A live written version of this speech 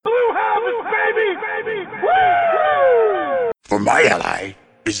For my ally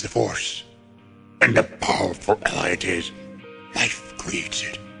is the Force. And a powerful ally it is. Life creates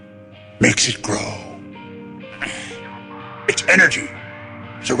it, makes it grow. Its energy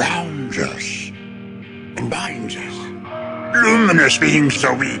surrounds us and binds us. Luminous beings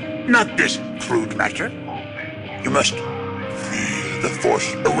so we, not this crude matter. You must feel the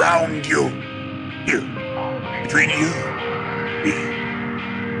Force around you. Here, between you, me,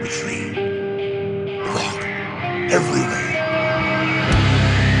 the tree, the rock, everywhere.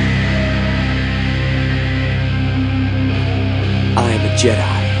 I am a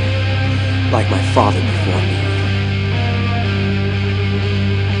Jedi, like my father before me.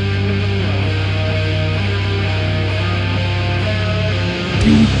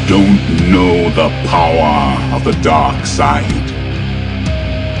 You don't know the power of the dark side.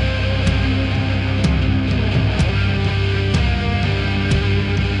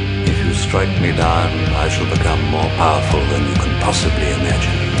 If you strike me down, I shall become more powerful than you can possibly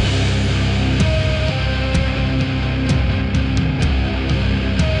imagine.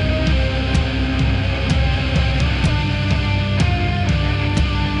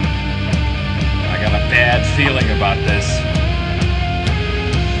 Bad feeling about this.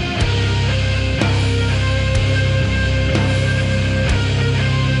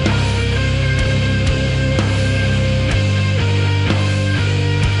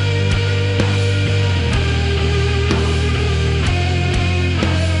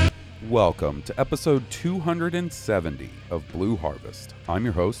 Welcome to episode 270 of Blue Harvest. I'm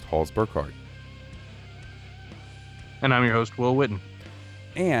your host, Halls Burkhardt. And I'm your host, Will Witten.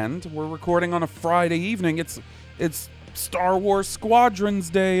 And we're recording on a Friday evening. It's Star Wars Squadrons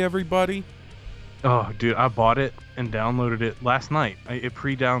Day, everybody. Oh, dude, I bought it and downloaded it last night. It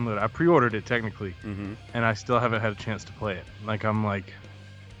pre-downloaded. I pre-ordered it technically, and I still haven't had a chance to play it. I'm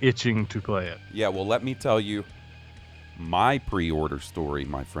itching to play it. Yeah, well, let me tell you my pre-order story,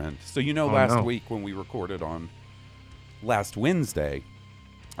 my friend. So last week when we recorded on last Wednesday,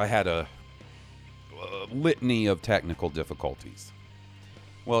 I had a litany of technical difficulties.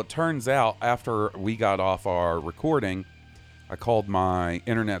 Well, it turns out after we got off our recording, I called my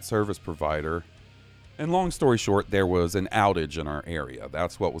internet service provider, and long story short, there was an outage in our area.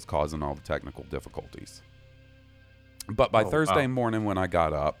 That's what was causing all the technical difficulties. But by Thursday morning when I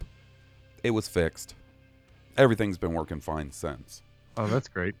got up, it was fixed. Everything's been working fine since. Oh, that's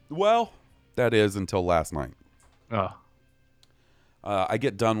great. Well, that is until last night. Oh. I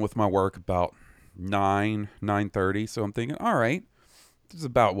get done with my work about 9:30, so I'm thinking, all right, it's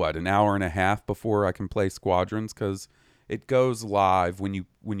about an hour and a half before I can play Squadrons, because it goes live when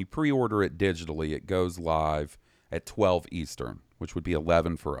you pre-order it digitally. It goes live at 12 Eastern, which would be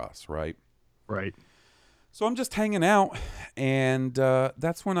 11 for us, right? Right. So I'm just hanging out, and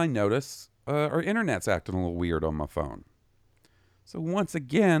that's when I notice our internet's acting a little weird on my phone. So once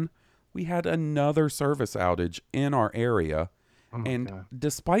again, we had another service outage in our area, God.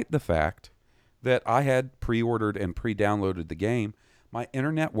 Despite the fact that I had pre-ordered and pre-downloaded the game, my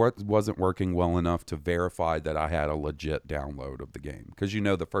internet wasn't working well enough to verify that I had a legit download of the game. Because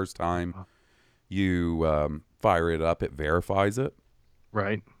the first time you fire it up, it verifies it.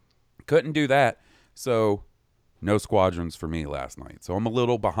 Right. Couldn't do that. So no Squadrons for me last night. So I'm a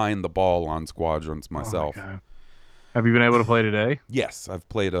little behind the ball on Squadrons myself. Oh my God. Have you been able to play today? Yes, I've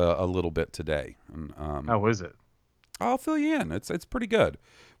played a little bit today. And, how is it? I'll fill you in. It's pretty good.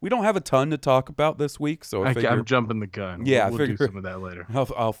 We don't have a ton to talk about this week, so I'm jumping the gun. Yeah, we'll do some of that later.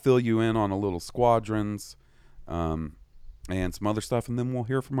 I'll fill you in on a little Squadrons, and some other stuff, and then we'll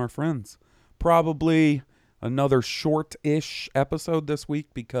hear from our friends. Probably another short-ish episode this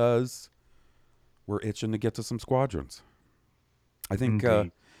week because we're itching to get to some Squadrons. I think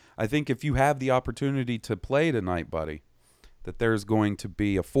if you have the opportunity to play tonight, buddy, that there's going to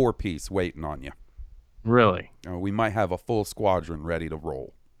be a 4-piece waiting on you. Really? We might have a full squadron ready to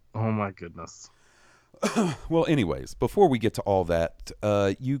roll. Oh my goodness. Well, anyways, before we get to all that,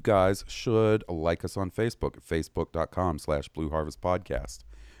 you guys should like us on Facebook at facebook.com/Blue Harvest Podcast.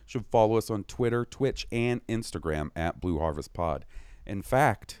 Should follow us on Twitter, Twitch, and Instagram at Blue Harvest Pod. In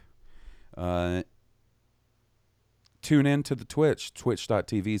fact, tune in to the Twitch,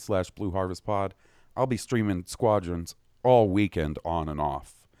 twitch.tv/Blue Harvest Pod. I'll be streaming Squadrons all weekend on and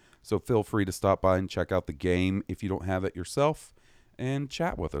off. So feel free to stop by and check out the game if you don't have it yourself and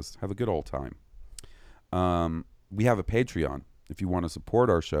chat with us. Have a good old time. We have a Patreon. If you want to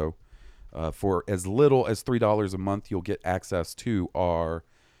support our show, for as little as $3 a month, you'll get access to our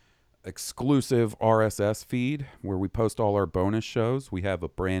exclusive RSS feed where we post all our bonus shows. We have a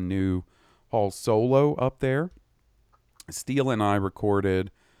brand new Hall Solo up there. Steele and I recorded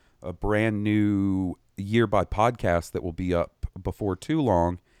a brand new Year by podcast that will be up before too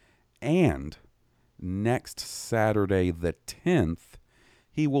long. And next Saturday the 10th,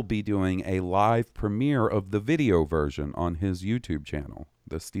 he will be doing a live premiere of the video version on his YouTube channel,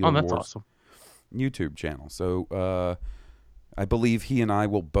 the Steel that's Wars awesome. YouTube channel. So I believe he and I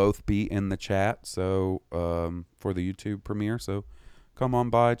will both be in the chat for the YouTube premiere. So come on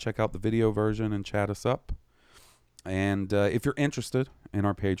by, check out the video version, and chat us up. And if you're interested in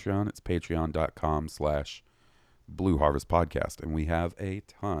our Patreon, it's patreon.com/Blue Harvest Podcast. And we have a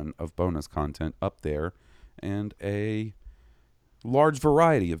ton of bonus content up there and a large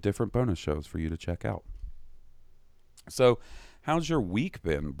variety of different bonus shows for you to check out. So how's your week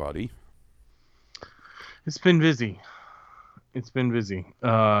been, buddy? It's been busy.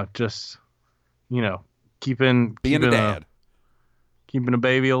 Just, keeping Being a dad. Keeping a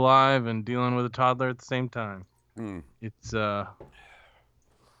baby alive and dealing with a toddler at the same time. It's a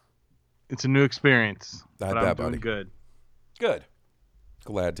new experience. I but bet, I'm doing buddy. Good.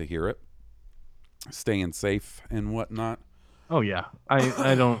 Glad to hear it. Staying safe and whatnot. Oh yeah.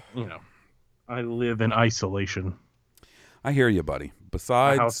 I don't, I live in isolation. I hear you, buddy.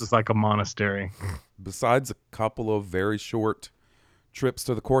 My house is like a monastery. Besides a couple of very short trips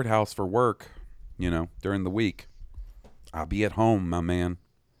to the courthouse for work, during the week, I'll be at home, my man.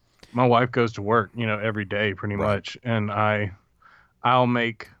 My wife goes to work, every day pretty much, and I'll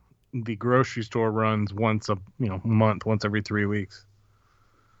make the grocery store runs once a month, once every 3 weeks.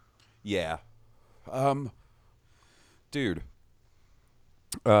 Yeah. Dude.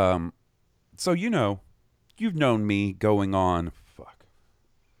 So you've known me going on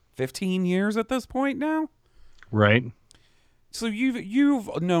 15 years at this point now? Right. So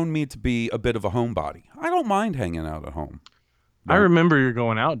you've known me to be a bit of a homebody. I don't mind hanging out at home. I remember your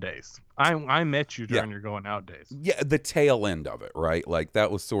going out days. I met you during your going out days. Yeah, the tail end of it, right? Like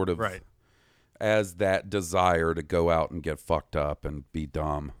that was sort of right as that desire to go out and get fucked up and be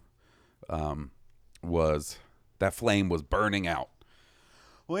dumb that flame was burning out.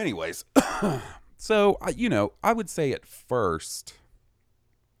 Well, anyways, so I would say at first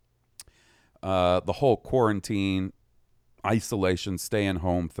the whole quarantine, isolation, staying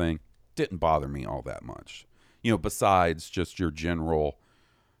home thing didn't bother me all that much. Besides just your general,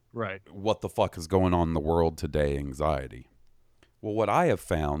 right, what the fuck is going on in the world today anxiety. Well, what I have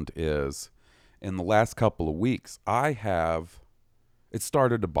found is in the last couple of weeks, it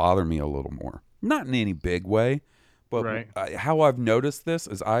started to bother me a little more. Not in any big way, but how I've noticed this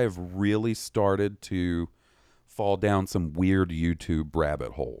is I have really started to fall down some weird YouTube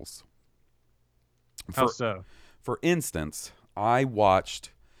rabbit holes. How so? For instance, I watched...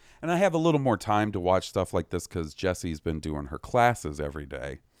 And I have a little more time to watch stuff like this because Jesse's been doing her classes every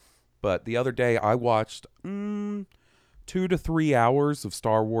day. But the other day, I watched 2 to 3 hours of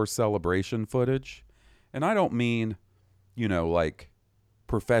Star Wars Celebration footage. And I don't mean, like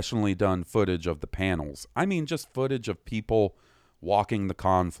professionally done footage of the panels. I mean just footage of people walking the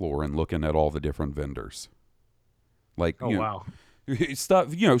con floor and looking at all the different vendors. Like, wow.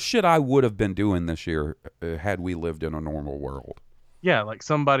 Stuff, shit I would have been doing this year had we lived in a normal world. Yeah, like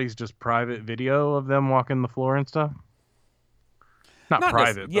somebody's just private video of them walking the floor and stuff. Not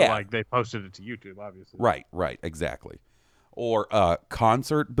private, but like they posted it to YouTube, obviously. Right, exactly. Or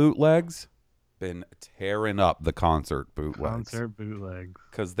concert bootlegs. Been tearing up the concert bootlegs.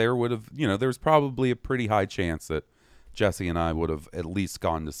 Because there would have, there's probably a pretty high chance that Jesse and I would have at least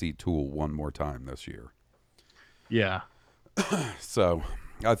gone to see Tool one more time this year. Yeah. So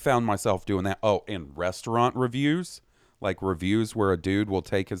I found myself doing that. Oh, and restaurant reviews. Like reviews where a dude will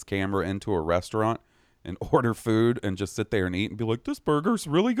take his camera into a restaurant and order food and just sit there and eat and be like, this burger's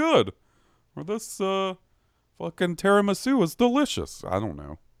really good. Or this fucking tiramisu is delicious. I don't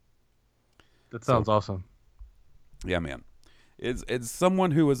know. That sounds awesome. Yeah, man. It's someone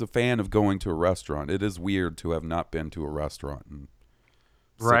who is a fan of going to a restaurant. It is weird to have not been to a restaurant in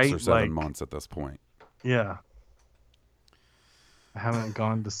 6 or 7 months at this point. Yeah. I haven't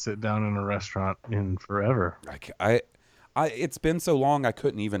gone to sit down in a restaurant in forever. It's been so long I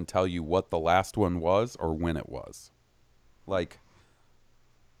couldn't even tell you what the last one was or when it was. Like,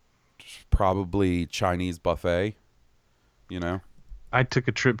 probably Chinese buffet, I took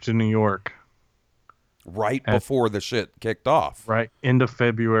a trip to New York. Right before the shit kicked off. Right. End of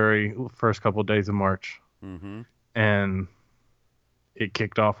February, first couple of days of March. Mm-hmm. And it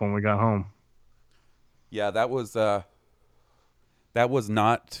kicked off when we got home. Yeah, that was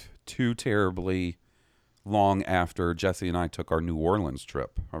not too terribly long after Jesse and I took our New Orleans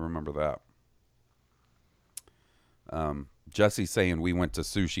trip. I remember that. Jesse's saying we went to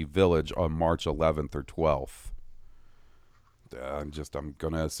Sushi Village on March 11th or 12th. I'm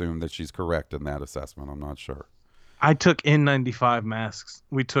going to assume that she's correct in that assessment. I'm not sure. I took N95 masks.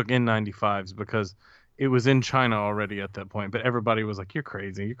 We took N95s because it was in China already at that point. But everybody was like, "You're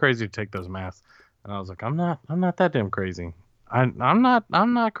crazy. You're crazy to take those masks." And I was like, "I'm not that damn crazy. I'm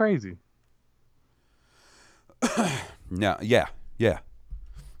not crazy." No, yeah.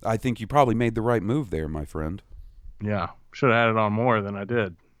 I think you probably made the right move there, my friend. Yeah, should have added on more than I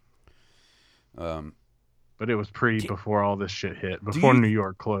did. But it was before all this shit hit, before New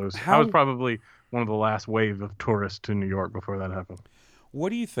York closed. I was probably one of the last wave of tourists to New York before that happened. What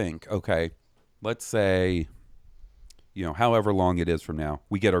do you think? Okay, let's say, however long it is from now,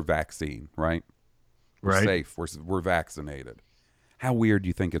 we get our vaccine, right? We're safe. We're vaccinated. How weird do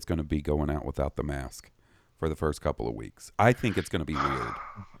you think it's going to be going out without the mask for the first couple of weeks? I think it's going to be weird.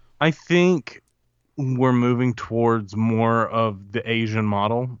 I think we're moving towards more of the Asian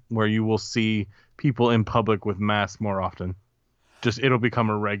model where you will see people in public with masks more often. It'll become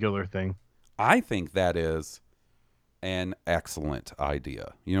a regular thing. I think that is an excellent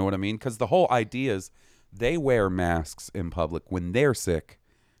idea. You know what I mean? Because the whole idea is they wear masks in public when they're sick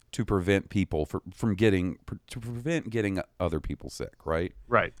to prevent people from getting other people sick, right?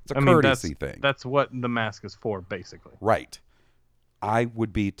 Right. It's a courtesy thing. That's what the mask is for, basically. Right. I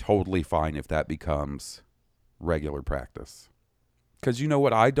would be totally fine if that becomes regular practice. Because you know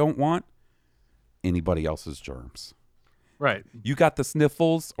what I don't want? Anybody else's germs. Right. You got the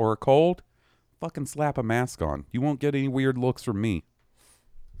sniffles or a cold? Fucking slap a mask on. You won't get any weird looks from me.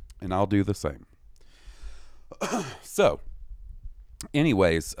 And I'll do the same. So,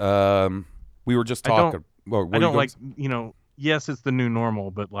 anyways, we were just talking. I don't yes, it's the new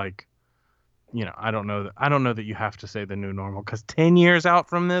normal, but I don't know that you have to say the new normal, because 10 years out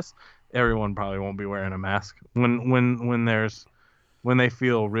from this, everyone probably won't be wearing a mask when they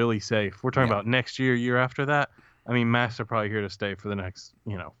feel really safe. We're talking about next year after that. I mean, masks are probably here to stay for the next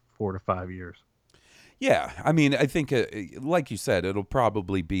 4 to 5 years. Yeah, I mean, I think like you said, it'll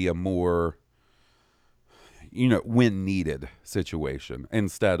probably be a more when needed situation,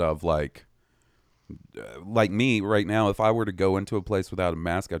 instead of like me right now. If I were to go into a place without a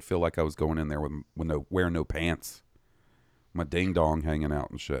mask, I'd feel like I was going in there with wearing no pants, my ding dong hanging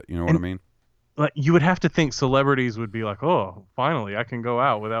out and shit. You know what I mean? Like, you would have to think celebrities would be like, "Oh, finally, I can go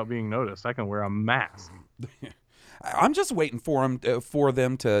out without being noticed. I can wear a mask." I'm just waiting for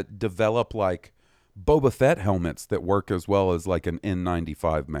them to develop like Boba Fett helmets that work as well as like an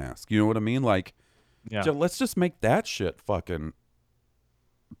N95 mask. You know what I mean? Like, let's just make that shit fucking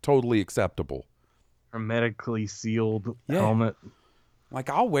totally acceptable. Hermetically sealed helmet. Like,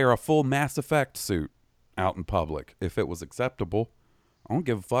 I'll wear a full Mass Effect suit out in public if it was acceptable. I don't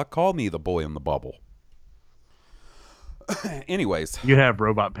give a fuck. Call me the boy in the bubble. Anyways. You'd have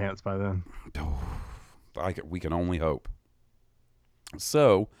robot pants by then. We can only hope.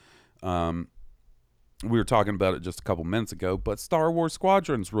 So, we were talking about it just a couple minutes ago, but Star Wars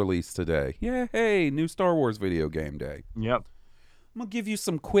Squadrons released today. Yay, new Star Wars video game day. Yep. I'm going to give you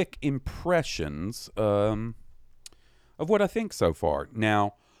some quick impressions of what I think so far.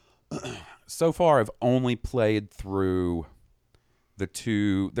 Now, so far I've only played through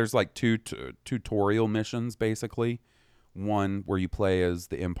there's like two tutorial missions, basically. One where you play as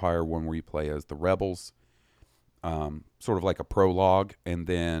the Empire, one where you play as the Rebels. Sort of like a prologue, and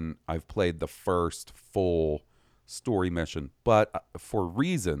then I've played the first full story mission. But for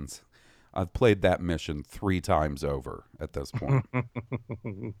reasons, I've played that mission 3 times over at this point.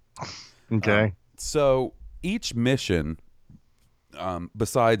 Okay. So each mission,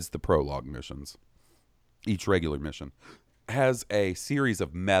 besides the prologue missions, each regular mission, has a series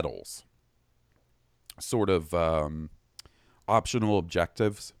of medals, sort of optional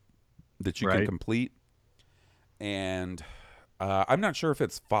objectives that you can complete. And I'm not sure if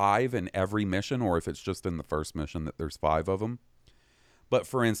it's 5 in every mission or if it's just in the first mission that there's 5 of them. But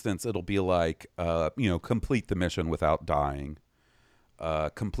for instance, it'll be like, complete the mission without dying,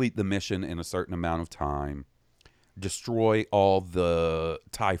 complete the mission in a certain amount of time, destroy all the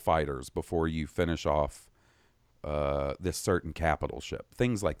TIE fighters before you finish off this certain capital ship,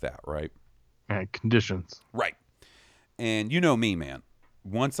 things like that, right? And conditions. Right. And you know me, man.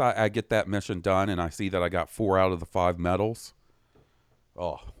 Once I get that mission done and I see that I got 4 out of the 5 medals,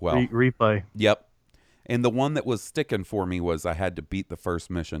 oh, well. Replay. Yep. And the one that was sticking for me was I had to beat the first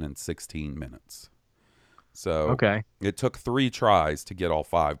mission in 16 minutes. So it took 3 tries to get all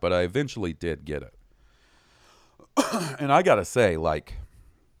 5, but I eventually did get it. And I got to say, like,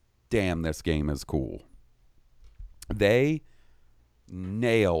 damn, this game is cool. They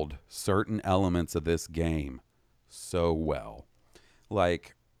nailed certain elements of this game so well.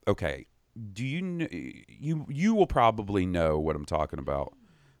 Like, okay, do you will probably know what I'm talking about.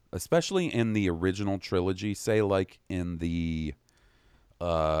 especially in the original trilogy, say like in the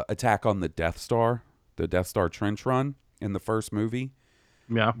attack on the Death Star trench run in the first movie.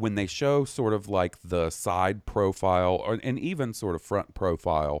 Yeah. When they show sort of like the side profile and even sort of front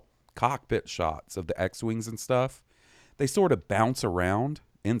profile cockpit shots of the X-Wings and stuff, they sort of bounce around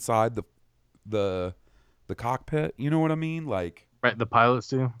inside the cockpit. You know what I mean? Like, Right, the pilots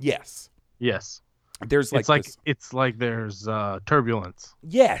do? yes. Yes. There's like it's like there's turbulence.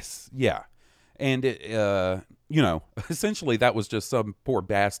 Yes, yeah. And it essentially that was just some poor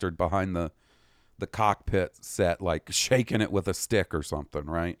bastard behind the cockpit set, like shaking it with a stick or something,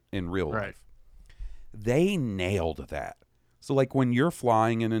 right? In real life. They nailed that. So like when you're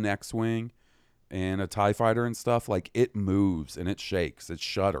flying in an X-Wing and a TIE fighter and stuff, like it moves and it shakes, it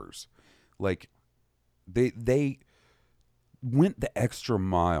shudders. Like they went the extra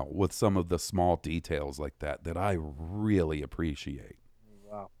mile with some of the small details like that I really appreciate.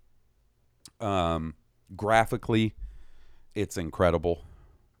 Wow. Graphically, it's incredible.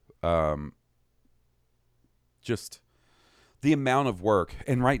 Just the amount of work.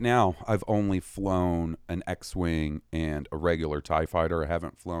 And right now, I've only flown an X-Wing and a regular TIE fighter. I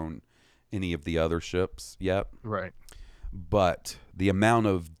haven't flown any of the other ships yet. Right. But the amount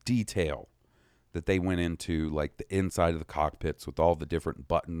of detail that they went into, like the inside of the cockpits with all the different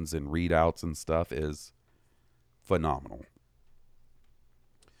buttons and readouts and stuff, is phenomenal.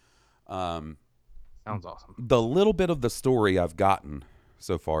 Sounds awesome. The little bit of the story I've gotten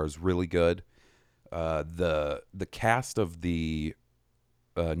so far is really good. The cast of the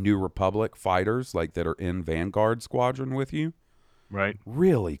New Republic fighters, like that are in Vanguard Squadron with you, Right.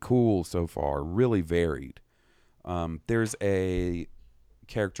 really cool so far. Really varied. There's a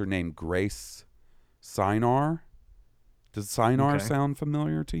character named Grace Sinar. Does Sinar sound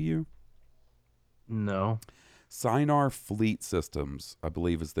familiar to you? No. Sinar Fleet Systems, I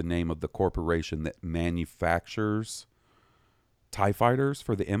believe, is the name of the corporation that manufactures TIE fighters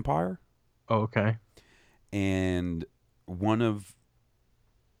for the Empire. Oh, okay. And one of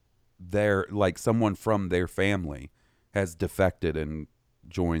their, like someone from their family has defected and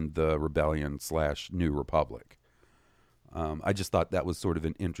joined the Rebellion / New Republic. I just thought that was sort of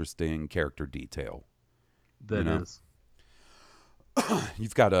an interesting character detail. That is.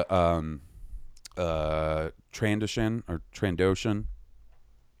 You've got a Trandoshan,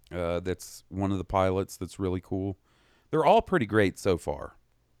 that's one of the pilots that's really cool. They're all pretty great so far.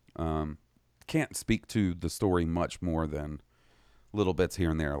 Can't speak to the story much more than little bits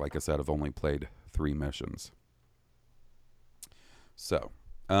here and there. Like I said, I've only played 3 missions. So,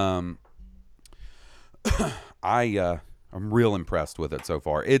 I'm real impressed with it so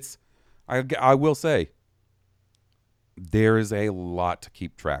far. I will say, there is a lot to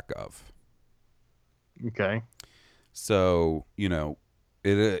keep track of. Okay. So,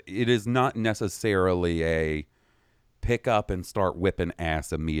 it is not necessarily a pick up and start whipping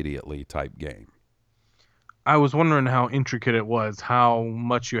ass immediately type game. I was wondering how intricate it was, how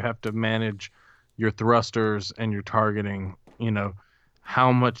much you have to manage your thrusters and your targeting,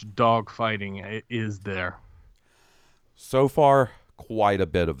 how much dogfighting is there. So far, quite a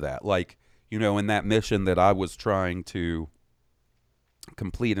bit of that. Like, in that mission that I was trying to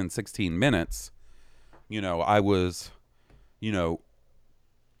complete in 16 minutes, I was,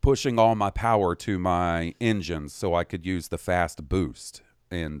 pushing all my power to my engines so I could use the fast boost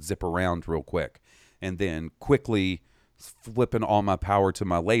and zip around real quick. And then quickly flipping all my power to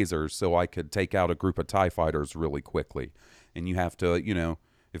my lasers so I could take out a group of TIE fighters really quickly. And you have to,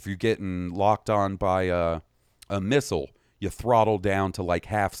 if you're getting locked on by a missile, you throttle down to like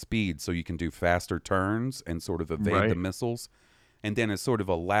half speed so you can do faster turns and sort of evade the missiles. And then as sort of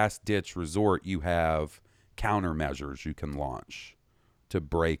a last-ditch resort, you have countermeasures you can launch to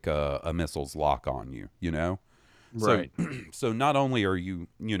break a missile's lock on you, Right. So not only are you,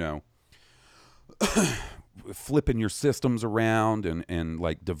 flipping your systems around and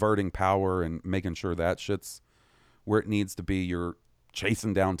like diverting power and making sure that shit's where it needs to be, you're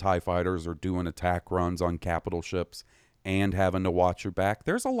chasing down TIE fighters or doing attack runs on capital ships and having to watch your back.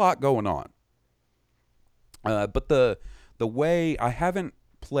 There's a lot going on. But the way I haven't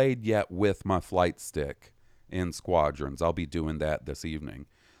played yet with my flight stick in Squadrons, I'll be doing that this evening.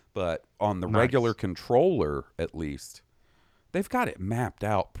 But on the regular controller, at least, they've got it mapped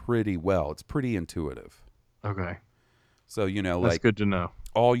out pretty well. It's pretty intuitive. Okay. So, That's good to know.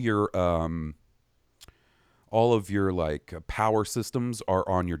 All of your like power systems are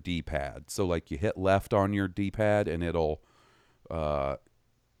on your D-pad. So like you hit left on your D-pad and it'll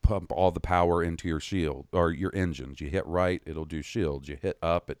pump all the power into your shield or your engines. You hit right, it'll do shields. You hit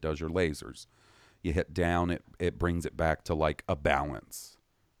up, it does your lasers. You hit down, it brings it back to like a balance.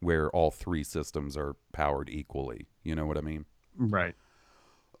 where all three systems are powered equally. You know what I mean? Right.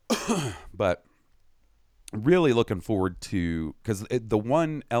 But really looking forward to, because the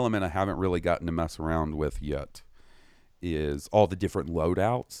one element I haven't really gotten to mess around with yet is all the different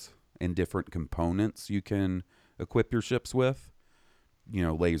loadouts and different components you can equip your ships with. You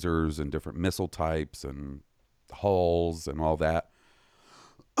know, lasers and different missile types and hulls and all that.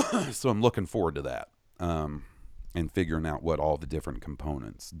 So I'm looking forward to that, and figuring out what all the different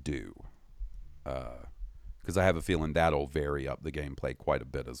components do. Because I have a feeling that'll vary up the gameplay quite a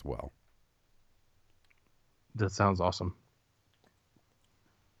bit as well. That sounds awesome.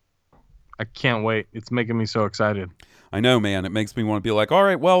 I can't wait. It's making me so excited. I know, man. It makes me want to be like, all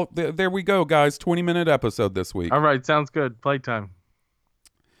right, well, there we go, guys. 20-minute episode this week. All right, sounds good. Playtime.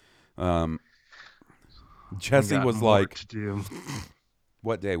 Jesse was like, to do.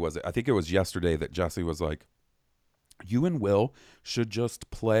 What day was it? I think it was yesterday that Jesse was like, you and Will should just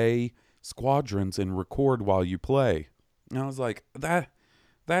play Squadrons and record while you play. And I was like, that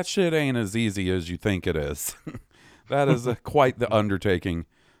shit ain't as easy as you think it is. That is quite the undertaking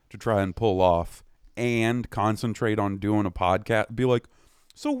to try and pull off and concentrate on doing a podcast. Be like,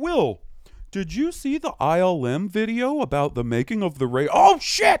 so Will, did you see the ILM video about the making of the Ray? Oh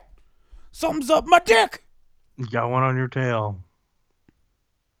shit! Something's up my dick. You got one on your tail.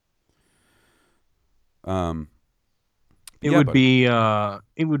 It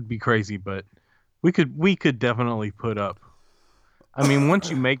would be crazy, but we could definitely put up. I mean, once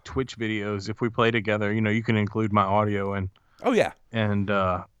you make Twitch videos, if we play together, you know, you can include my audio and oh yeah, and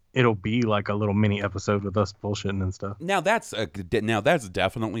it'll be like a little mini episode with us bullshitting and stuff. Now that's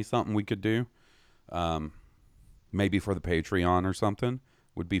definitely something we could do. Maybe for the Patreon or something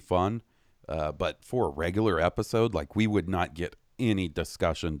would be fun. But for a regular episode, like, we would not get any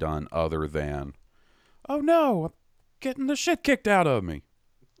discussion done other than, oh no, I'm getting the shit kicked out of me.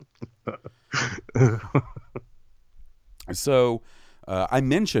 So I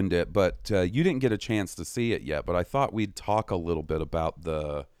mentioned it, but you didn't get a chance to see it yet. But I thought we'd talk a little bit about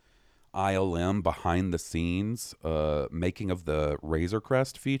the ILM behind the scenes making of the Razor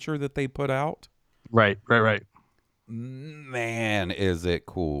Crest feature that they put out. Right. Man, is it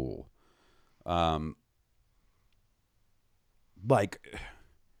cool. Like,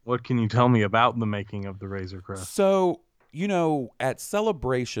 what can you tell me about the making of the Razor Crest? So, you know, at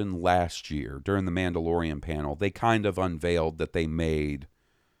Celebration last year during the Mandalorian panel, they kind of unveiled that they made,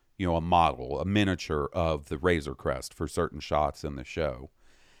 you know, a miniature of the Razor Crest for certain shots in the show.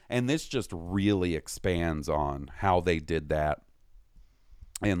 And this just really expands on how they did that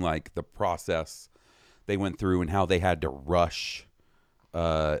and like the process they went through and how they had to rush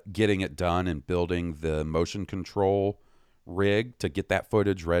getting it done and building the motion control rig to get that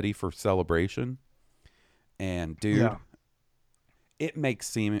footage ready for Celebration. And dude, yeah. it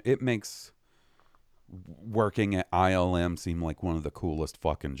makes working at ILM seem like one of the coolest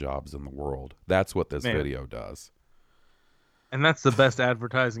fucking jobs in the world. That's what this video does. And that's the best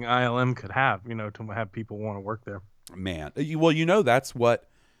advertising ILM could have, you know, to have people want to work there. Man, well, you know, that's what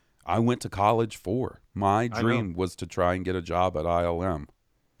I went to college for. My dream was to try and get a job at ILM.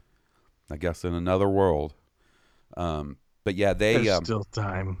 I guess in another world. But yeah, there's still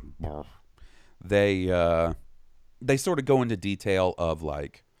time. They sort of go into detail of,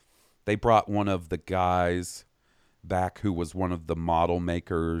 like, they brought one of the guys back who was one of the model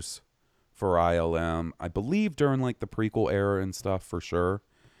makers for ILM, I believe during like the prequel era and stuff, for sure.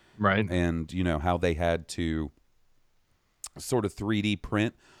 Right. And you know how they had to sort of 3D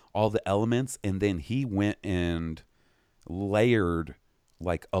print all the elements, and then he went and layered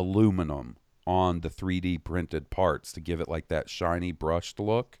like aluminum on the 3D printed parts to give it like that shiny brushed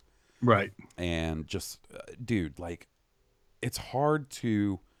look. Right. And just, dude, like, it's hard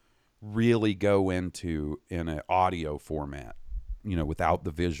to really go into in an audio format, you know, without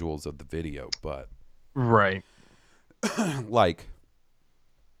the visuals of the video. But right. Like,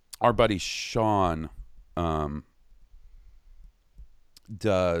 our buddy Sean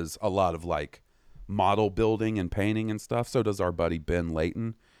does a lot of like model building and painting and stuff. So does our buddy Ben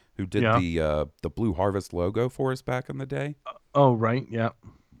Layton, who did the Blue Harvest logo for us back in the day. Oh, right. Yeah.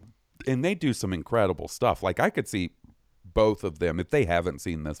 And they do some incredible stuff. Like, I could see both of them, if they haven't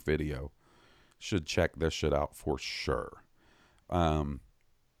seen this video, should check this shit out for sure. Because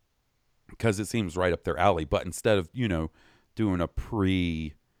it seems right up their alley. But instead of, you know, doing a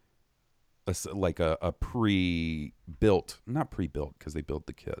pre-built, not pre-built because they build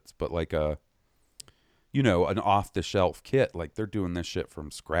the kits, but like a, you know, an off-the-shelf kit, like they're doing this shit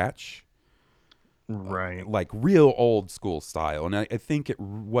from scratch. Right. Like real old school style. And I think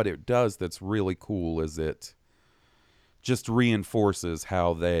what it does that's really cool is it just reinforces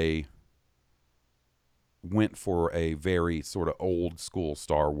how they went for a very sort of old school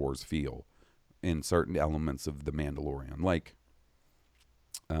Star Wars feel in certain elements of The Mandalorian. Like,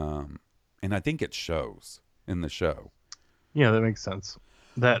 and I think it shows in the show. Yeah, that makes sense.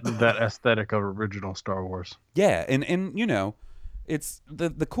 That aesthetic of original Star Wars. Yeah, and you know, it's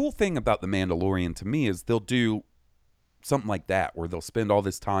the cool thing about The Mandalorian to me is they'll do something like that where they'll spend all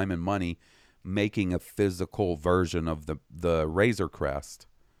this time and money making a physical version of the Razor Crest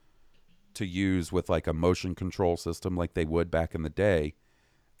to use with like a motion control system like they would back in the day,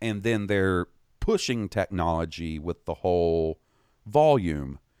 and then they're pushing technology with the whole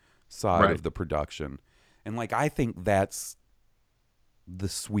volume side of the production. And like I think that's the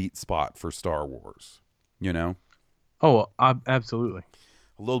sweet spot for Star Wars, you know? Oh, absolutely.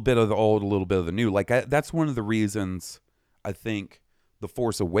 A little bit of the old, a little bit of the new. Like that's one of the reasons I think The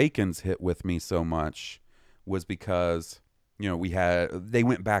Force Awakens hit with me so much, was because, you know, they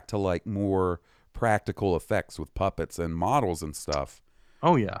went back to like more practical effects with puppets and models and stuff.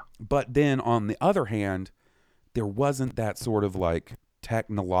 Oh yeah. But then on the other hand, there wasn't that sort of like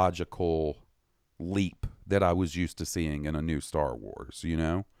technological leap that I was used to seeing in a new Star Wars, you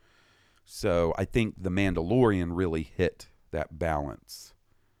know? So I think The Mandalorian really hit that balance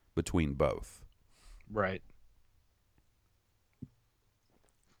between both. Right.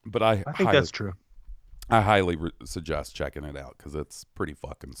 But I think that's true. I highly suggest checking it out because it's pretty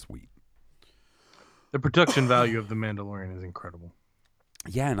fucking sweet. The production value of The Mandalorian is incredible.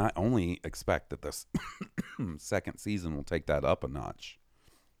 Yeah, and I only expect that this second season will take that up a notch.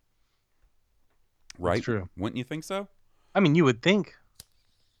 Right? That's true. Wouldn't you think so? I mean, you would think.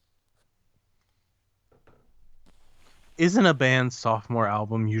 Isn't a band's sophomore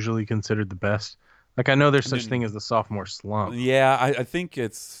album usually considered the best? Like, I know there's such thing as the sophomore slump. Yeah, I think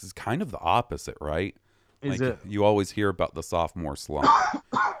it's kind of the opposite, right? Is like, it? You always hear about the sophomore slump.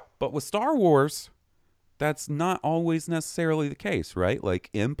 But with Star Wars, that's not always necessarily the case, right? Like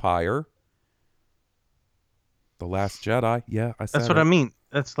Empire, The Last Jedi. Yeah, I said That's what I mean.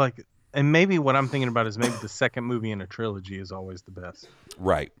 That's like, and maybe what I'm thinking about is maybe the second movie in a trilogy is always the best.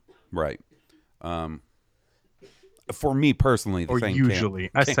 Right. For me personally, the or same usually,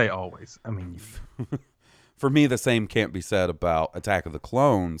 I say always. I mean, for me, the same can't be said about Attack of the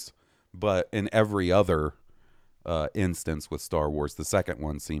Clones, but in every other instance with Star Wars, the second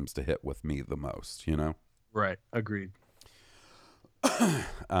one seems to hit with me the most, you know? Right. Agreed.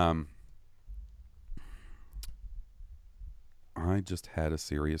 I just had a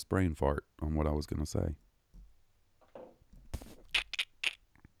serious brain fart on what I was going to say.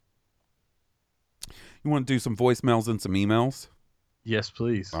 You want to do some voicemails and some emails? Yes,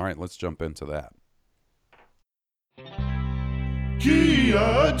 please. All right, let's jump into that.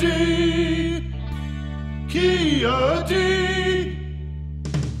 Kia D. Kia D.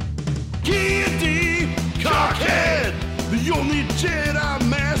 Kia D. Cockhead. The only Jedi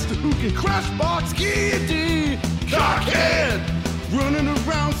Master who can crash box. Kia D. Cockhead. Running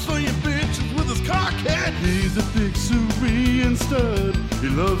around slaying bitches with his cockhead. He's a big Syrian stud. He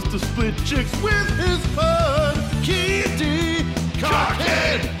loves to split chicks with his bud. Kia D.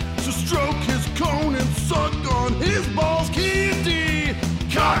 Cockhead. So stroke his cone and suck on his balls. Kia D.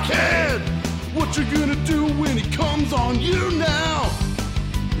 Cockhead. What you gonna do when he comes on you now?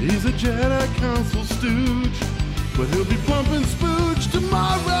 He's a Jedi Council stooge, but he'll be pumping spooge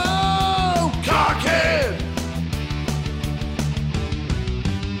tomorrow. Cockhead.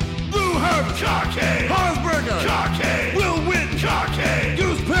 Lou Herbert. Cockhead. Hansberger. Cockhead. Will Witten. Cockhead.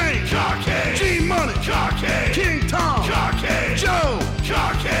 Goose Payne. Cockhead. G-Money. Cockhead. King Tom. Cockhead. Joe.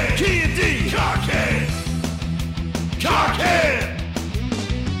 Cockhead. Kia D. Cockhead. Cockhead.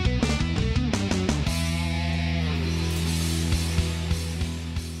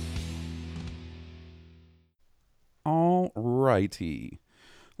 All righty.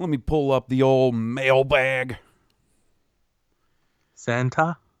 Let me pull up the old mailbag.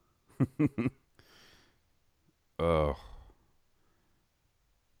 Santa? Ugh.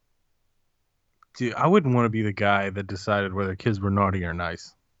 Dude, I wouldn't want to be the guy that decided whether kids were naughty or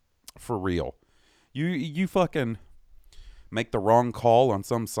nice. For real. You fucking make the wrong call on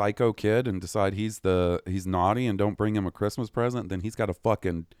some psycho kid and decide he's naughty and don't bring him a Christmas present, then he's got a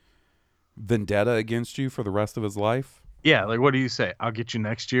fucking vendetta against you for the rest of his life. Yeah, like what do you say? I'll get you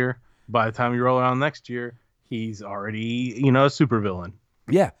next year. By the time you roll around next year, he's already, a supervillain.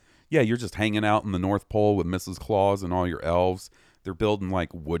 Yeah. Yeah, you're just hanging out in the North Pole with Mrs. Claus and all your elves. They're building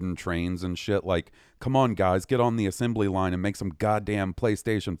like wooden trains and shit. Like, come on, guys, get on the assembly line and make some goddamn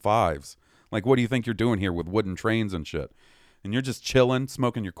PlayStation 5s. Like, what do you think you're doing here with wooden trains and shit? and you're just chilling,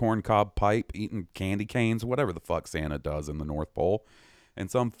 smoking your corncob pipe, eating candy canes, whatever the fuck Santa does in the North Pole, and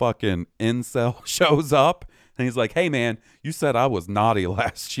some fucking incel shows up, and he's like, hey, man, you said I was naughty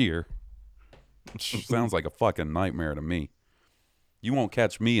last year. Which sounds like a fucking nightmare to me. You won't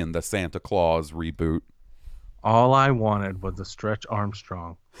catch me in the Santa Claus reboot. All I wanted was a Stretch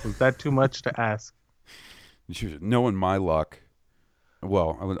Armstrong. Was that too much to ask? Knowing my luck,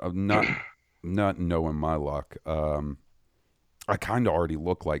 well, I'm not knowing my luck. I kind of already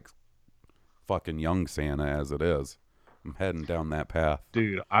look like fucking young Santa as it is. I'm heading down that path.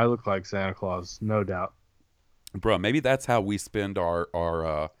 Dude, I look like Santa Claus, no doubt. Bro, maybe that's how we spend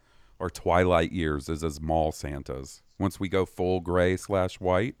our twilight years, is as mall Santas. Once we go full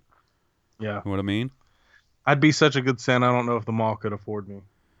gray/white. Yeah. You know what I mean? I'd be such a good Santa. I don't know if the mall could afford me.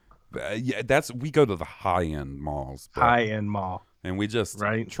 Yeah, we go to the high-end malls. Bro. High-end mall. And we just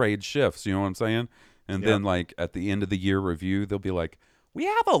trade shifts, you know what I'm saying? And then, like, at the end of the year review, they'll be like, we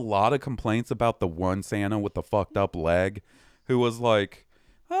have a lot of complaints about the one Santa with the fucked up leg who was like,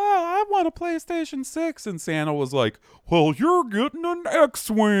 oh, I want a PlayStation 6. And Santa was like, well, you're getting an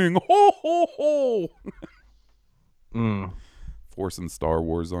X-Wing. Ho, ho, ho. Forcing Star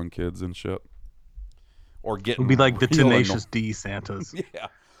Wars on kids and shit. Or getting It would be like the Tenacious D D Santas. Yeah.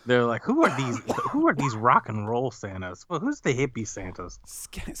 They're like, who are these rock and roll Santas? Well, who's the hippie Santas?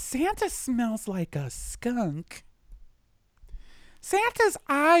 Santa smells like a skunk. Santa's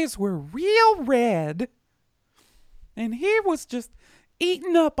eyes were real red. And he was just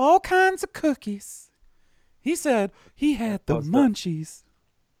eating up all kinds of cookies. He said he had the munchies.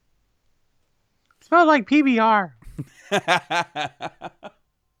 Smelled like PBR.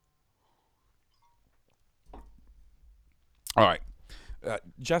 All right.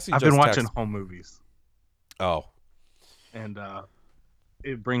 Jesse, I've been watching home movies. Oh. And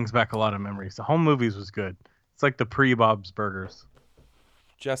it brings back a lot of memories. The home movies was good. It's like the pre-Bob's Burgers.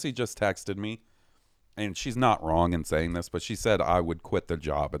 Jesse just texted me, and she's not wrong in saying this, but she said I would quit the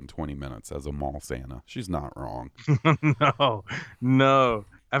job in 20 minutes as a mall Santa. She's not wrong. No.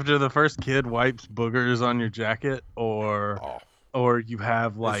 After the first kid wipes boogers on your jacket, or you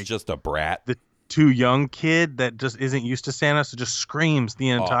have like it's just a brat. The too young kid that just isn't used to Santa, so just screams the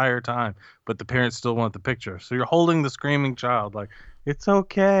entire time, but the parents still want the picture. So you're holding the screaming child like, it's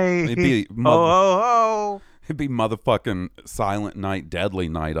okay. It'd be oh. It'd be motherfucking Silent Night, Deadly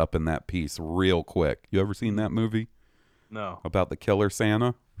Night up in that piece real quick. You ever seen that movie? No. About the killer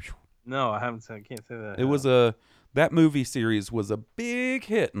Santa? No, I haven't seen. I can't say that. It was that movie series was a big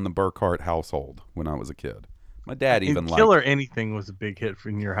hit in the Burkhart household when I was a kid. My dad even liked Killer Anything was a big hit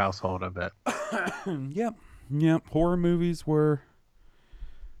in your household, I bet. Yep. Horror movies were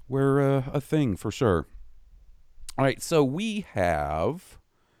a thing for sure. All right, so we have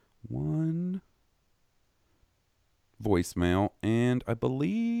one voicemail and I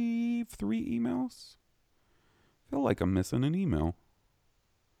believe 3 emails. I feel like I'm missing an email.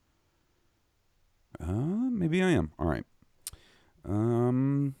 Maybe I am. All right.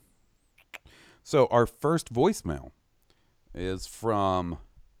 So our first voicemail is from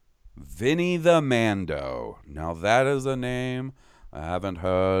Vinny the Mando. Now that is a name I haven't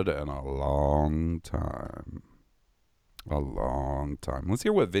heard in a long time. A long time. Let's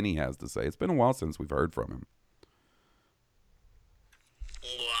hear what Vinny has to say. It's been a while since we've heard from him.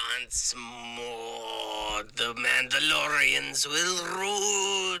 Once more, the Mandalorians will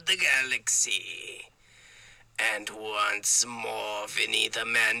rule the galaxy. And once more, Vinny the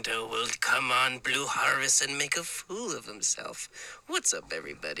Mando will come on Blue Harvest and make a fool of himself. What's up,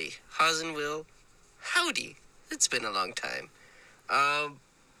 everybody? Haas and Will? Howdy. It's been a long time. I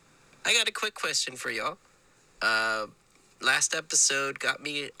got a quick question for y'all. Last episode got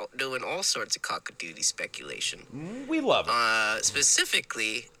me doing all sorts of cock-a-doodle speculation. We love it.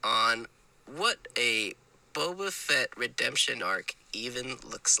 Specifically on what a Boba Fett redemption arc even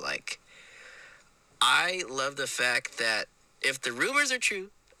looks like. I love the fact that if the rumors are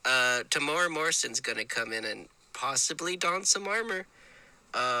true, Tamora Morrison's going to come in and possibly don some armor.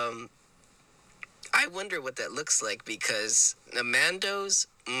 I wonder what that looks like because the Mandos,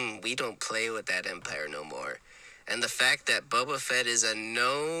 we don't play with that empire no more. And the fact that Boba Fett is a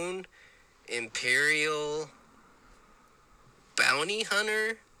known Imperial bounty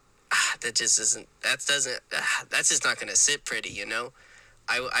hunter, that's just not going to sit pretty, you know?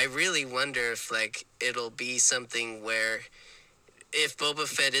 I really wonder if, like, it'll be something where if Boba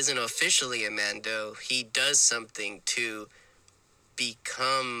Fett isn't officially a Mando, he does something to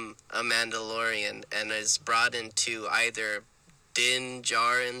become a Mandalorian and is brought into either Din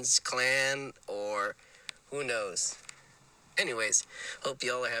Djarin's clan or who knows. Anyways, hope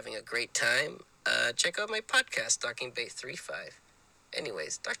y'all are having a great time. check out my podcast, Docking Bay 35.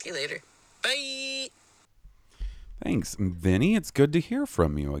 Anyways, talk to you later. Bye! Thanks, Vinny. It's good to hear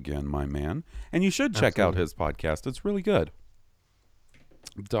from you again, my man. And you should check out his podcast. It's really good.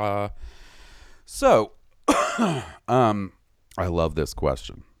 So, I love this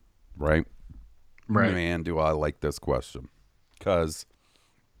question, right? Right. Man, do I like this question. Because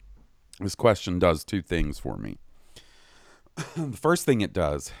this question does two things for me. The first thing it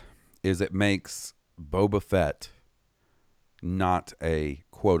does is it makes Boba Fett not a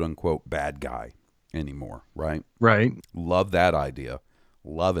quote-unquote bad guy anymore, right? Right. Love that idea.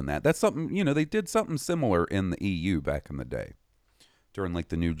 Loving that. That's something, they did something similar in the EU back in the day during like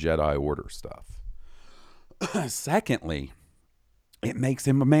the new Jedi Order stuff. Secondly, it makes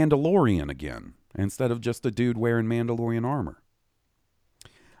him a Mandalorian again instead of just a dude wearing Mandalorian armor.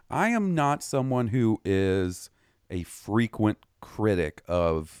 I am not someone who is a frequent critic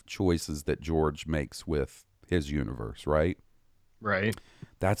of choices that George makes with his universe, right? Right.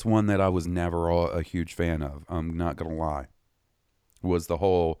 That's one that I was never a huge fan of. I'm not going to lie. Was the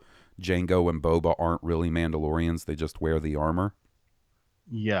whole Jango and Boba aren't really Mandalorians. They just wear the armor.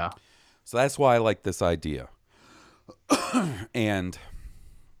 Yeah. So that's why I like this idea. And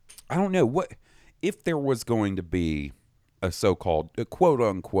I don't know what if there was going to be a so-called quote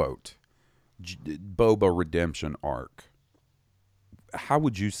unquote Boba redemption arc. How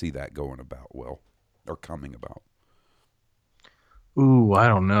would you see that going about, Will, or coming about? Ooh, I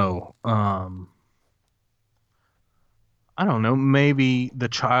don't know. I don't know. Maybe the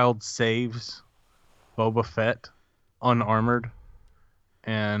child saves Boba Fett unarmored,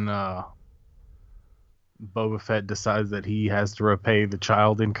 and Boba Fett decides that he has to repay the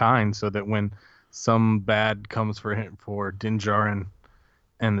child in kind, so that when some bad comes for him, for Din Djarin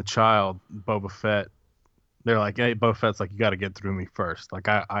and the child, Boba Fett, they're like, hey, Boba Fett's like, you got to get through me first. Like,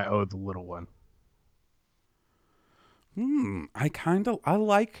 I owe the little one. I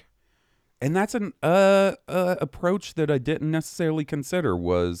like, and that's an approach that I didn't necessarily consider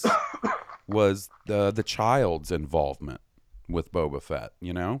was the child's involvement with Boba Fett,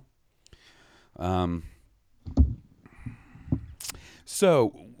 So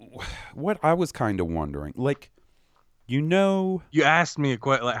what I was kind of wondering, like, you asked me a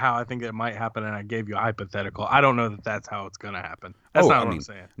question, like how I think it might happen, and I gave you a hypothetical. I don't know that that's how it's going to happen. That's not what I'm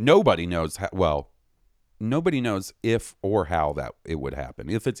saying. Nobody knows nobody knows if or how that it would happen,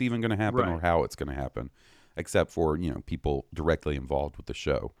 if it's even going to happen, Right. or how it's going to happen, except for, people directly involved with the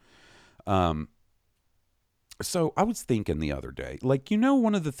show. So I was thinking the other day, like,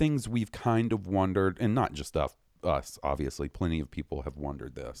 one of the things we've kind of wondered, and not just us, obviously, plenty of people have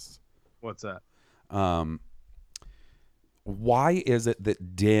wondered this. What's that? Why is it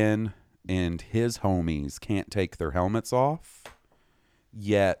that Din and his homies can't take their helmets off,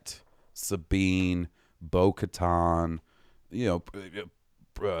 yet Sabine, Bo-Katan, Pre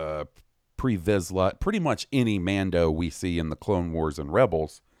Vizsla, pretty much any Mando we see in the Clone Wars and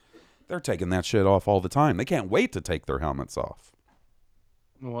Rebels, they're taking that shit off all the time. They can't wait to take their helmets off.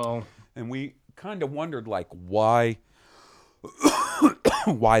 Well, and we kind of wondered, like, why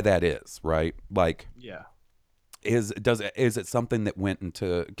that is, right? Like, yeah. Is it something that went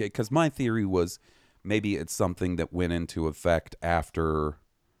into, because my theory was maybe it's something that went into effect after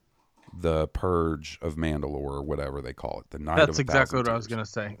the purge of Mandalore, or whatever they call it, the night. That's exactly what I was gonna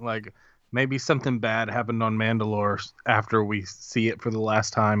say. Like, maybe something bad happened on Mandalore after we see it for the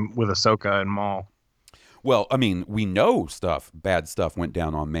last time with Ahsoka and Maul. Well, I mean, we know bad stuff went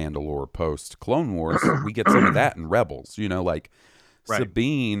down on Mandalore post Clone Wars. We get some of that in Rebels, like right.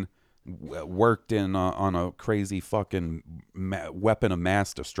 Sabine worked in on a crazy fucking weapon of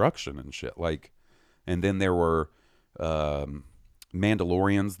mass destruction and shit, like, and then there were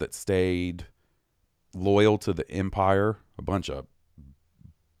Mandalorians that stayed loyal to the Empire, a bunch of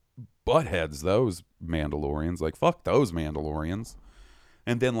buttheads, those Mandalorians, like, fuck those Mandalorians.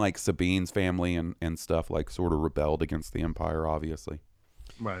 And then, like, Sabine's family and stuff, like, sort of rebelled against the Empire, obviously.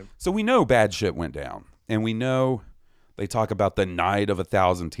 Right. So we know bad shit went down, and we know they talk about the Night of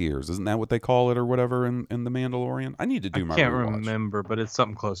 1,000 Tears. Isn't that what they call it or whatever in The Mandalorian? I need to do my rewatch. I can't remember, but it's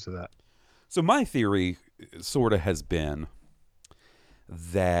something close to that. So my theory sort of has been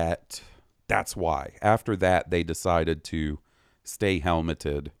that that's why. After that, they decided to stay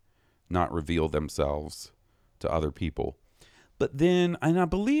helmeted, not reveal themselves to other people. But then, and I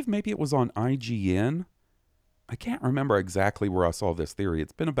believe maybe it was on IGN. I can't remember exactly where I saw this theory.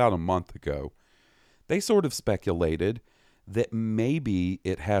 It's been about a month ago. They sort of speculated that maybe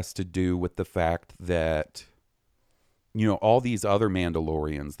it has to do with the fact that, all these other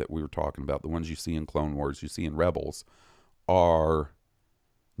Mandalorians that we were talking about, the ones you see in Clone Wars, you see in Rebels, are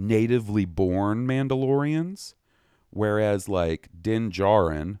natively born Mandalorians, whereas like Din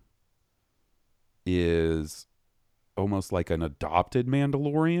Djarin is almost like an adopted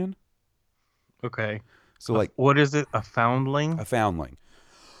Mandalorian. Okay. So like, what is it? A foundling? a foundling.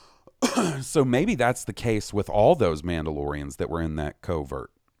 So maybe that's the case with all those Mandalorians that were in that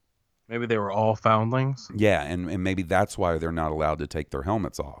covert. Maybe they were all foundlings. Yeah, and maybe that's why they're not allowed to take their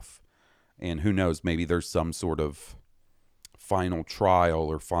helmets off. And who knows, maybe there's some sort of final trial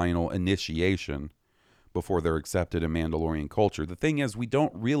or final initiation before they're accepted in Mandalorian culture. The thing is, we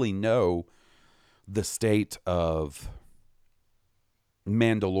don't really know the state of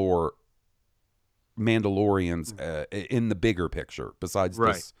Mandalorians in the bigger picture, besides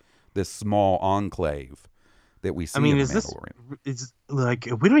this small enclave that we see. I mean, in is Mandalorian. It's like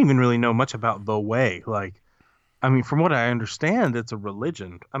we don't even really know much about the way. Like, I mean, from what I understand, it's a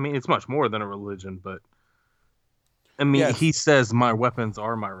religion. I mean, it's much more than a religion, but I mean, Yes. he says my weapons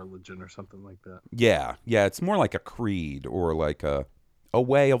are my religion or something like that. Yeah, it's more like a creed or like a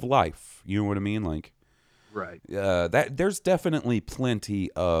way of life. You know what I mean? Like, Right. that there's definitely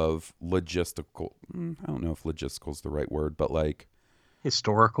plenty of logistical. I don't know if logistical is the right word, but like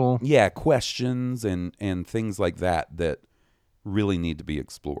Historical. questions and things like that really need to be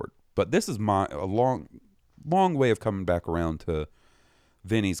explored. But this is a long way of coming back around to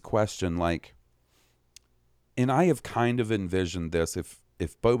Vinny's question. Like, and I have kind of envisioned this if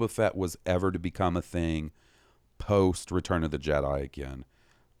Boba Fett was ever to become a thing post Return of the Jedi again.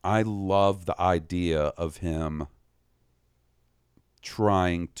 I love the idea of him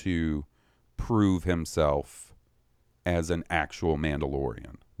trying to prove himself as an actual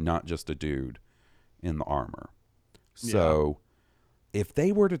Mandalorian, not just a dude in the armor. So if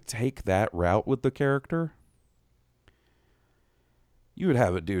they were to take that route with the character, you would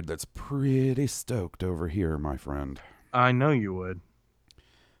have a dude that's pretty stoked over here, my friend. I know you would.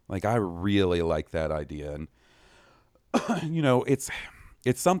 Like, I really like that idea. And, you know, it's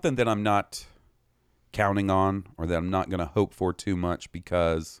something that I'm not counting on or that I'm not going to hope for too much,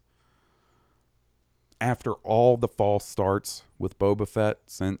 because after all the false starts with Boba Fett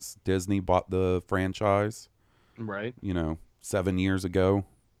since Disney bought the franchise, Right. 7 years ago,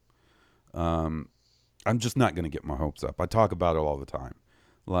 I'm just not going to get my hopes up. I talk about it all the time.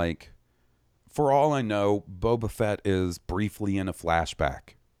 Like, for all I know, Boba Fett is briefly in a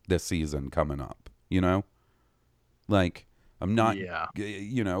flashback this season coming up, Like, I'm not,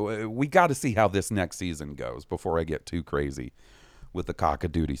 we got to see how this next season goes before I get too crazy with the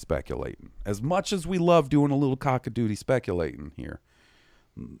cockadoodie speculating. As much as we love doing a little cockadoodie speculating here,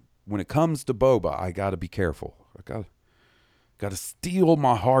 when it comes to Boba, I got to be careful. I got to steel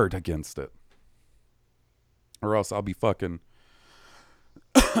my heart against it, or else I'll be fucking,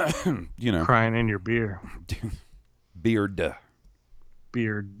 crying in your beer. Beard.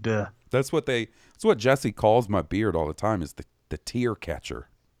 Beard. That's what Jesse calls my beard all the time, is the tear catcher.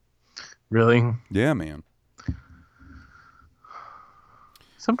 Really? Yeah, man.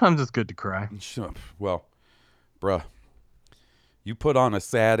 Sometimes it's good to cry. Well, bruh, you put on a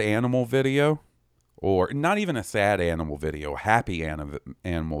sad animal video, or not even a sad animal video, a happy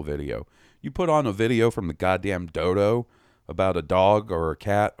animal video. You put on a video from the goddamn dodo about a dog or a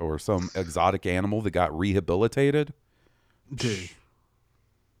cat or some exotic animal that got rehabilitated. Dude.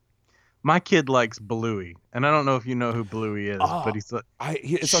 My kid likes Bluey, and I don't know if you know who Bluey is, but he's like,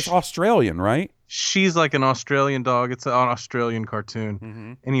 it's Australian, right? She's like an Australian dog. It's an Australian cartoon.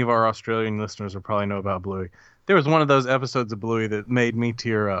 Mm-hmm. Any of our Australian listeners will probably know about Bluey. There was one of those episodes of Bluey that made me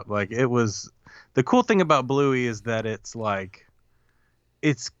tear up. Like, it was, the cool thing about Bluey is that it's like,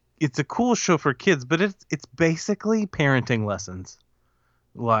 it's a cool show for kids, but it's basically parenting lessons.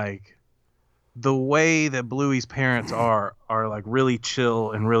 Like, the way that Bluey's parents are like really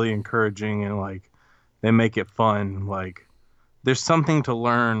chill and really encouraging, and like they make it fun. Like, there's something to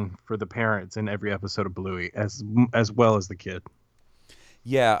learn for the parents in every episode of Bluey, as well as the kid.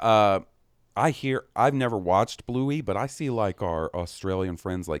 Yeah, I've never watched Bluey, but I see like our Australian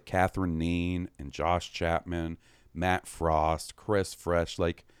friends like Catherine Neen and Josh Chapman, Matt Frost, Chris Fresh,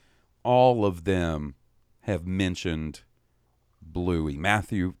 like all of them have mentioned Bluey.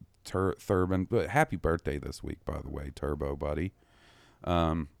 Matthew Thurman, but happy birthday this week, by the way, Turbo buddy.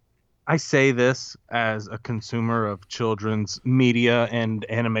 I say this as a consumer of children's media and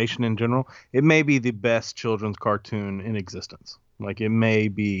animation in general. It may be the best children's cartoon in existence. Like, it may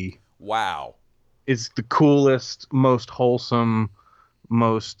be. Wow. It's the coolest, most wholesome,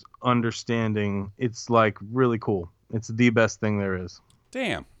 most understanding. It's like really cool. It's the best thing there is.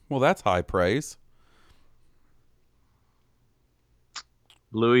 Damn. Well, that's high praise.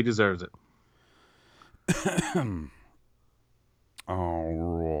 Bluey deserves it.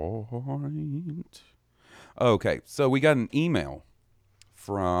 All point. Okay, so we got an email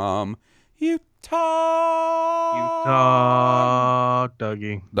from Utah.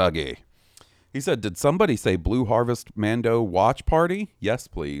 Dougie. He said, did somebody say Blue Harvest Mando watch party? Yes,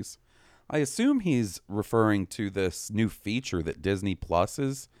 please. I assume he's referring to this new feature that Disney Plus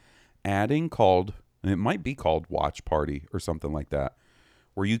is adding called, it might be called Watch Party or something like that,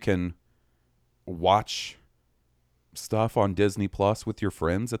 where you can watch stuff on Disney Plus with your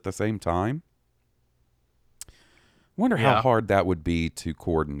friends at the same time. Wonder how hard that would be to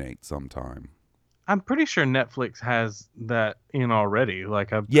coordinate sometime. I'm pretty sure Netflix has that in already.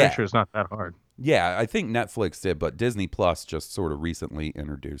 Like, I'm pretty sure it's not that hard. Yeah, I think Netflix did, but Disney Plus just sort of recently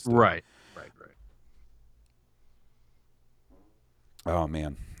introduced it. Right. Oh,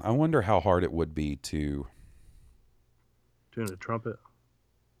 man. I wonder how hard it would be to... Doing a trumpet.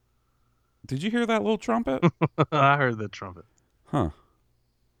 Did you hear that little trumpet? I heard the trumpet. Huh.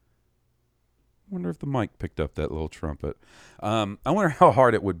 Wonder if the mic picked up that little trumpet. I wonder how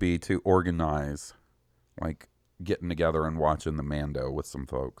hard it would be to organize, like, getting together and watching the Mando with some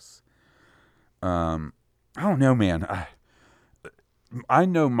folks. I don't know, man. I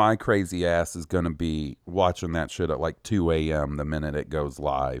know my crazy ass is going to be watching that shit at like 2 a.m. the minute it goes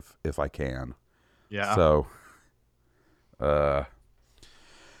live, if I can. Yeah. So, I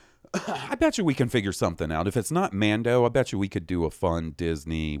bet you we can figure something out. If it's not Mando, I bet you we could do a fun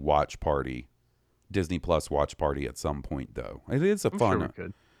Disney watch party. Disney Plus watch party at some point, though. It is a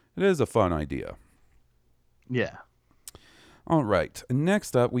fun idea. Yeah. All right.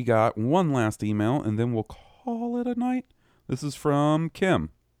 Next up, we got one last email, and then we'll call it a night. This is from Kim.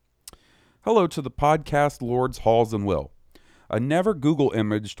 Hello to the podcast lords, Halls, and Will. I never Google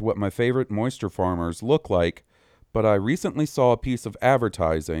imaged what my favorite moisture farmers look like, but I recently saw a piece of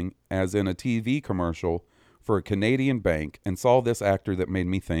advertising, as in a TV commercial, for a Canadian bank, and saw this actor that made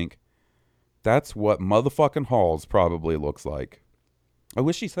me think, that's what motherfucking Halls probably looks like. I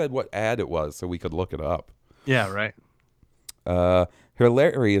wish he said what ad it was so we could look it up. Yeah, right.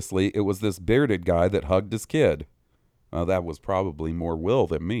 Hilariously, it was this bearded guy that hugged his kid. That was probably more Will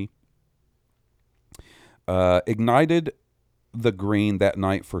than me. Ignited the green that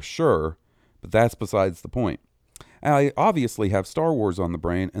night for sure, but that's besides the point. I obviously have Star Wars on the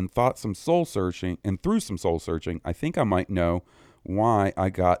brain and through some soul searching, I think I might know why I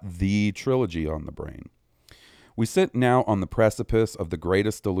got the trilogy on the brain. We sit now on the precipice of the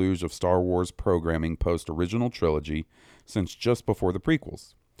greatest deluge of Star Wars programming post-original trilogy since just before the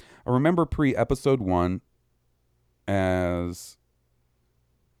prequels. I remember pre-Episode 1 as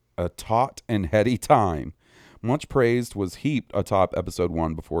a taut and heady time. Much praise was heaped atop Episode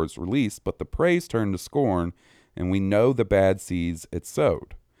 1 before its release, but the praise turned to scorn, and we know the bad seeds it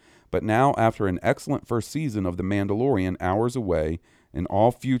sowed. But now, after an excellent first season of The Mandalorian hours away, and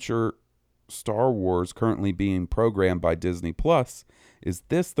all future Star Wars currently being programmed by Disney Plus, is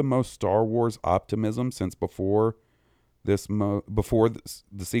this the most Star Wars optimism since before the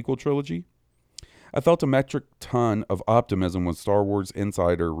sequel trilogy? I felt a metric ton of optimism when Star Wars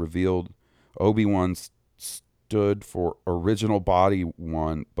Insider revealed Obi-Wan stood for original body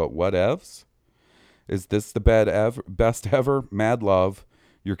one, but whatevs? Is this the best ever? Mad love,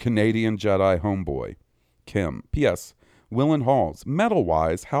 your Canadian Jedi homeboy, Kim. P.S. Will and Halls,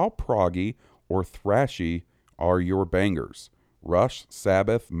 metal-wise, how proggy or thrashy are your bangers? Rush,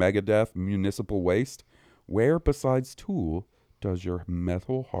 Sabbath, Megadeth, Municipal Waste? Where besides Tool does your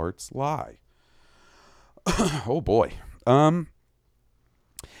metal hearts lie? Oh boy. I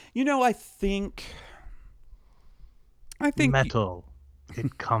think metal.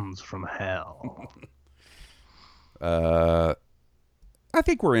 It comes from hell. I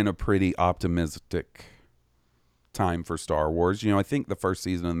think we're in a pretty optimistic time for Star Wars. I think the first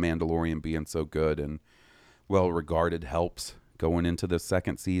season of The Mandalorian being so good and well regarded helps going into the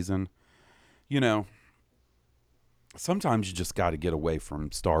second season. Sometimes you just got to get away from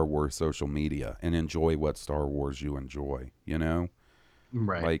Star Wars social media and enjoy what Star Wars you enjoy,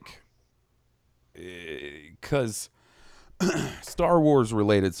 Right. Like, because Star Wars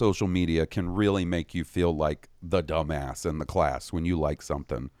related social media can really make you feel like the dumbass in the class when you like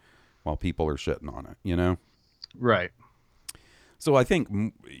something while people are shitting on it, Right. So I think,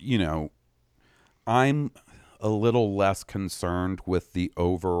 I'm a little less concerned with the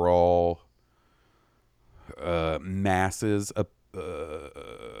overall masses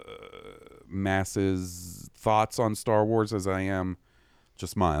thoughts on Star Wars as I am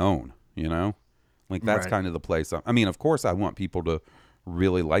just my own, Like, that's kind of the place. I mean, of course, I want people to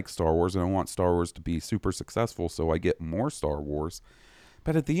really like Star Wars, and I want Star Wars to be super successful, so I get more Star Wars.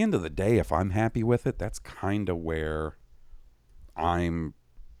 But at the end of the day, if I'm happy with it, that's kind of where I'm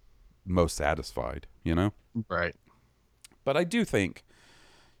most satisfied, you know? Right. But I do think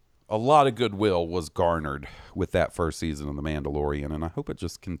a lot of goodwill was garnered with that first season of The Mandalorian, and I hope it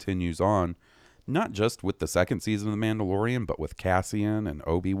just continues on, not just with the second season of The Mandalorian, but with Cassian and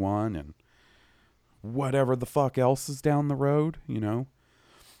Obi-Wan and whatever the fuck else is down the road, you know?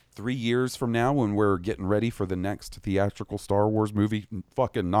 3 years from now, when we're getting ready for the next theatrical Star Wars movie,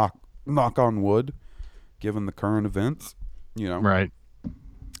 fucking knock on wood, given the current events, you know? Right.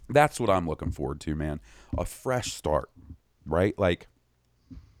 That's what I'm looking forward to, man. A fresh start, right? Like,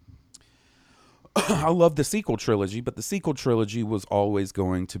 I love the sequel trilogy, but the sequel trilogy was always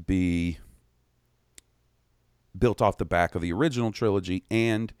going to be built off the back of the original trilogy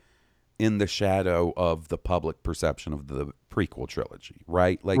and in the shadow of the public perception of the prequel trilogy,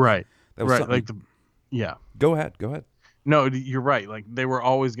 right? Like, right. That was right. something... Like, yeah. Go ahead. No, you're right. Like, they were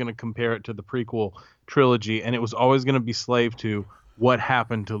always going to compare it to the prequel trilogy, and it was always going to be slave to what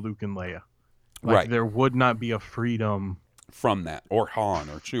happened to Luke and Leia. Like, right. There would not be a freedom from that, or Han,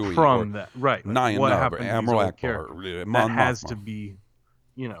 or Chewie, from or that. Right. Like, Nyan what Nub, happened or to Admiral these old Akbar, characters? Mon That has Mothma. to be,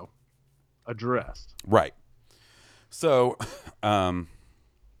 addressed. Right. So, I'm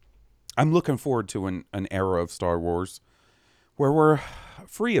looking forward to an era of Star Wars where we're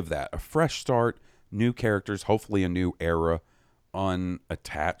free of that. A fresh start, new characters, hopefully a new era,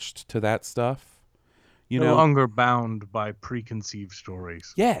 unattached to that stuff. You No know? longer bound by preconceived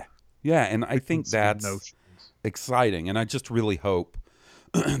stories. Yeah. Yeah, and I think that's notions. exciting. And I just really hope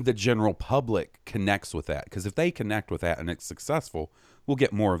the general public connects with that. Because if they connect with that and it's successful, we'll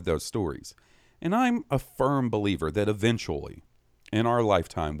get more of those stories. And I'm a firm believer that eventually, in our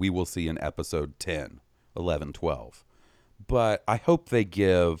lifetime, we will see an episode 10, 11, 12. But I hope they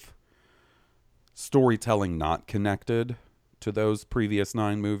give storytelling not connected to those previous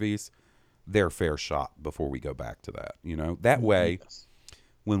 9 movies their fair shot before we go back to that. You know, that way, Yes.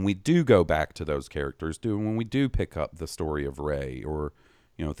 when we do go back to those characters, when we do pick up the story of Rey or,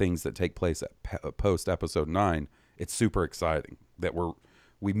 you know, things that take place at post episode 9, it's super exciting that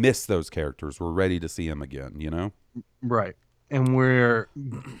we miss those characters. We're ready to see them again, you know? Right. And we're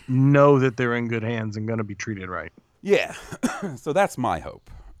know that they're in good hands and going to be treated right. Yeah. So that's my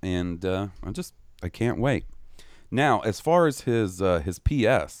hope. And I can't wait. Now, as far as his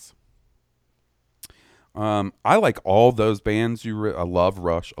PS, I like all those bands. I love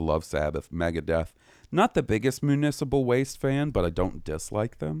Rush. I love Sabbath, Megadeth. Not the biggest Municipal Waste fan, but I don't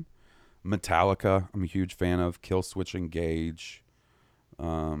dislike them. Metallica, I'm a huge fan of. Killswitch Engage,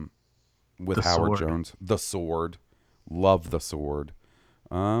 with The Howard Sword. Jones. The Sword. Love The Sword.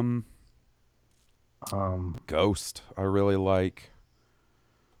 Ghost, I really like.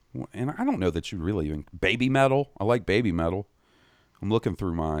 And I don't know that you really even... Baby Metal. I like Baby Metal. I'm looking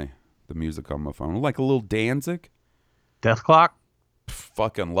through the music on my phone. I like a little Danzig. Death Clock,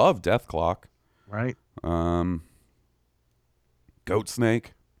 Fucking love Death Clock. right? Goat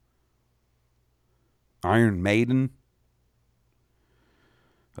Snake. Iron Maiden.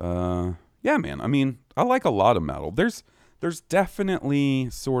 Yeah, man. I mean, I like a lot of metal. There's definitely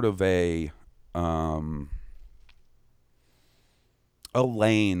sort of a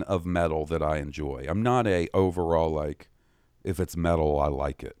lane of metal that I enjoy. I'm not a overall, like, if it's metal, I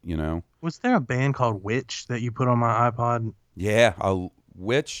like it, you know? Was there a band called Witch that you put on my iPod? Yeah,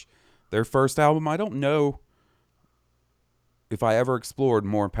 Witch, their first album, I don't know if I ever explored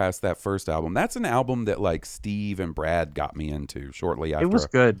more past that first album. That's an album that, like, Steve and Brad got me into shortly after. It was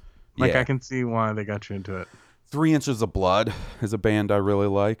good. Like, Yeah. I can see why they got you into it. 3 Inches of Blood is a band I really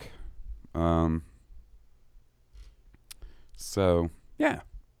like. So, yeah.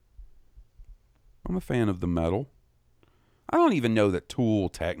 I'm a fan of the metal. I don't even know that Tool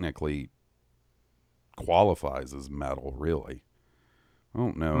technically qualifies as metal, really. I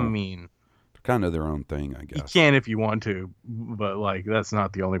don't know. I mean, They're kind of their own thing, I you guess. can if you want to, but, like, that's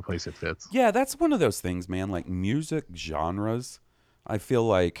not the only place it fits. Yeah, that's one of those things, man. Like, music genres, I feel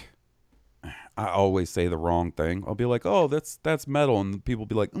like I always say the wrong thing. I'll be like, "Oh, that's metal," and people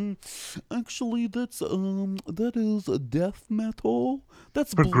be like, "Actually, that is a death metal.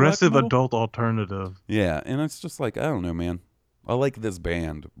 That's Progressive black metal." adult alternative. Yeah, and it's just like, I don't know, man. I like this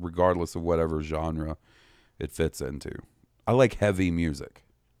band regardless of whatever genre it fits into. I like heavy music.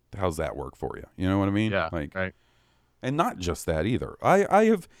 How's that work for you? You know what I mean? Yeah, Like, right. and not just that either. I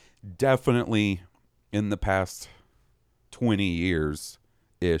have definitely in the past 20 years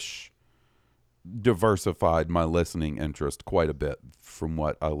ish diversified my listening interest quite a bit from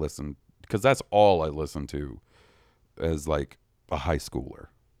what I listened, because that's all I listened to as like a high schooler.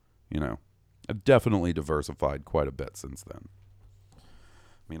 You know, I've definitely diversified quite a bit since then. I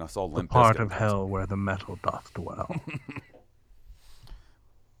mean, I saw The Limp part Bizkit of in hell where the metal doth dwell.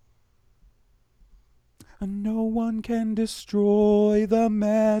 one can destroy the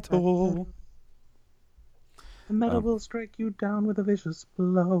metal. The metal will strike you down with a vicious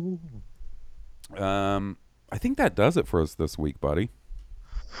blow. I think that does it for us this week, buddy.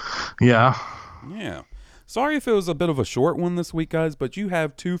 Yeah. Yeah. Sorry if it was a bit of a short one this week, guys, but you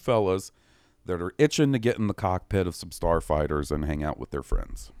have two fellas that are itching to get in the cockpit of some starfighters and hang out with their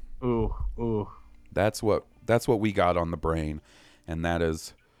friends. Ooh. That's what we got on the brain, and that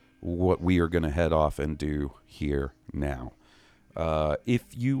is what we are going to head off and do here now. If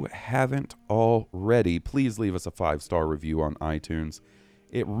you haven't already, please leave us a 5-star review on iTunes.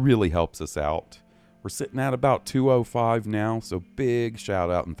 It really helps us out. We're sitting at about 205 now, so big shout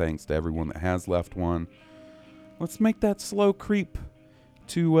out and thanks to everyone that has left one. Let's make that slow creep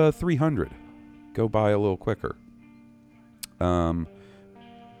to 300. Go by a little quicker.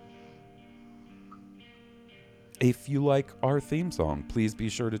 If you like our theme song, please be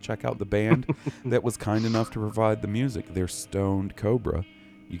sure to check out the band that was kind enough to provide the music. They're Stoned Cobra.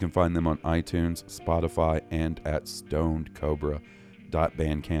 You can find them on iTunes, Spotify, and at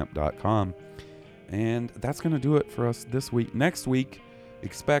stonedcobra.bandcamp.com. And that's going to do it for us this week. Next week,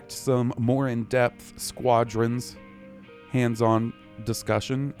 expect some more in-depth Squadrons hands-on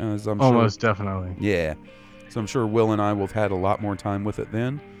discussion. As I'm Almost sure, definitely. Yeah. So I'm sure Will and I will have had a lot more time with it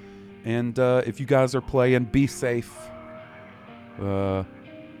then. And if you guys are playing, be safe.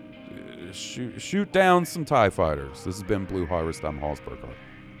 Shoot down some TIE fighters. This has been Blue Harvest. I'm Halls Burkhardt.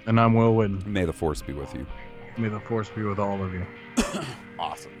 And I'm Will Whitten. May the Force be with you. May the Force be with all of you.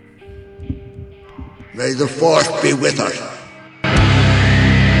 Awesome. May the Force be with us.